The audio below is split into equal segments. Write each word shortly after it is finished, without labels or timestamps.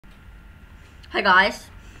Hey guys,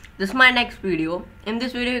 this is my next video. In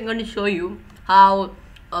this video I'm going to show you how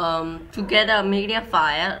to get a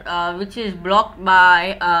Mediafire which is blocked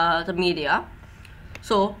by the media.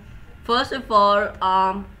 So first of all,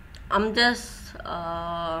 I'm just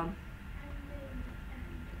I'm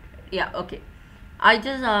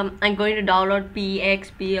going to download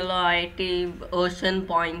PXPLIT version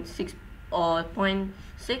 0.6 or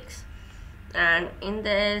 0.6, and in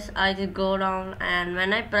this I just go down, and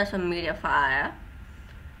when I press on Mediafire,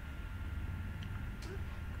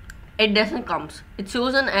 it doesn't comes. It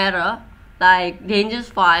shows an error like dangerous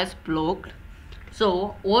files blocked.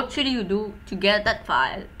 So what should you do to get that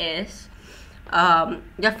file is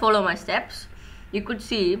just follow my steps. You could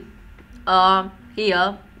see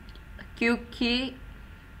here QUICKEY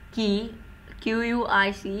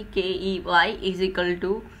is equal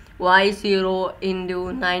to Y0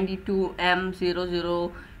 into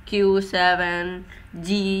 92M00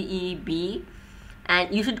 Q7GEB,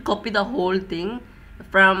 and you should copy the whole thing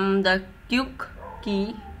from the quick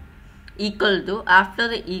key equal to, after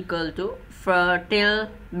the equal to, for till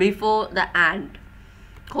before the and.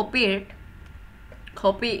 Copy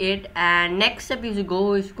it, and next step is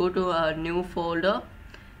go to a new folder,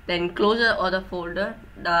 then close the other folder,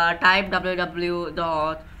 type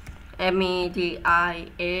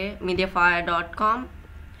www.mediafire.com.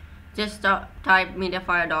 just type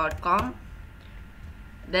mediafire.com,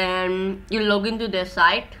 then you log into their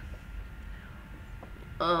site.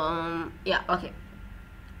 And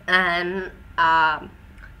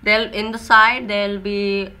in the site there'll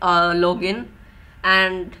be a login,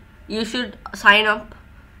 and you should sign up,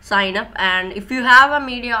 and if you have a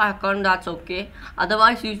media account, that's okay,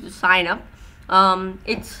 otherwise you should sign up.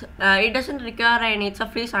 It doesn't require any, it's a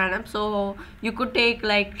free sign up, so you could take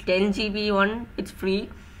like 10 GB one, it's free,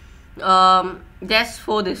 just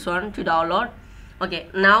for this one to download. Okay,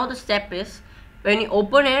 now the step is, when you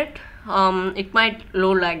open it, it might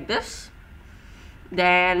load like this.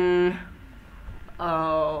 Then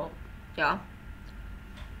I've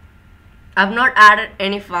not added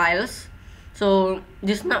any files, so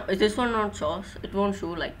this one not shows, it won't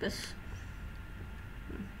show like this.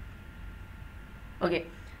 Okay,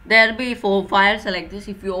 there'll be 4 files like this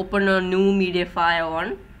if you open a new Mediafire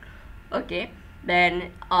one. Okay,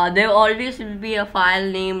 then there always will be a file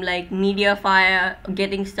name like Mediafire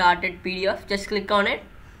getting started PDF. Just click on it.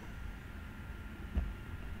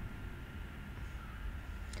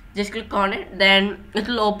 Then it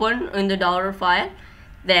will open in the download file.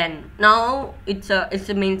 Then now it's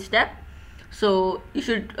the main step. So you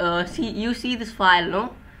should see this file,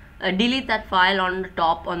 no? Delete that file on the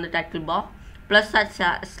top, on the title bar, plus that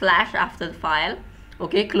slash after the file.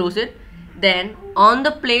 Okay, close it. Then on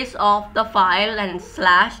the place of the file and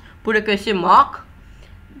slash, put a question mark.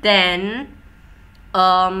 Then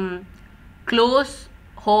close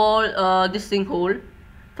this thing whole.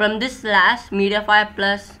 From this slash, Mediafire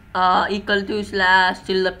plus equal to slash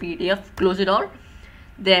till the PDF, close it all.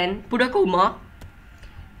 Then put a comma.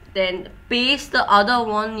 Then paste the other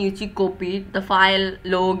one you copied, the file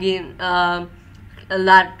login,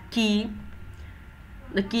 that key,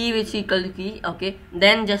 the key which equal to key. Okay,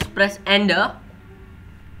 then just press enter.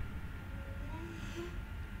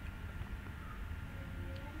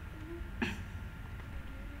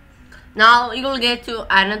 Now you will get to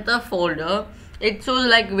another folder. It shows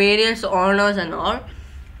like various honors and all,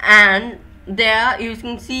 and there you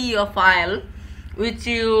can see your file which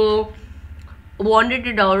you wanted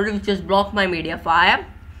to download, which is blocked by Mediafire.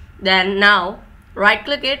 Then now right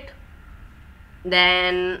click it,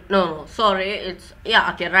 then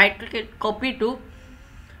right click it, copy to,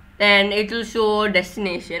 then it will show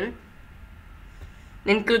destination.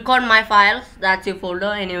 Then click on my files, that's your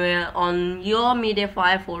folder, anywhere on your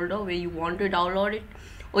Mediafire folder where you want to download it,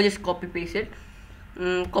 or just copy paste it.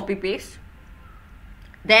 Copy paste.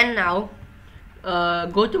 Then now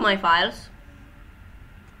go to my files.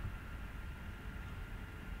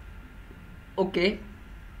 Okay,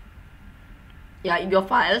 your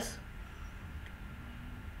files,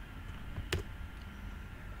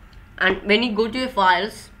 and when you go to your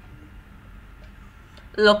files,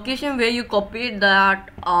 location where you copied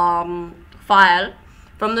that file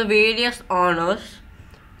from the various honors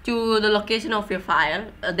to the location of your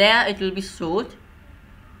file, there it will be stored.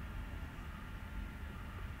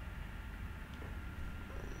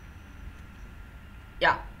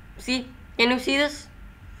 See, can you see this?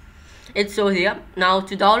 It's so here. Now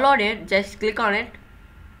to download it, just click on it,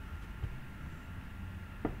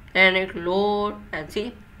 and it load, and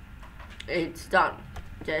see, it's done.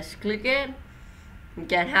 Just click it. You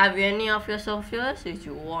can have any of your softwares if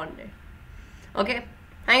you want it. Okay,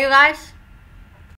 thank you guys.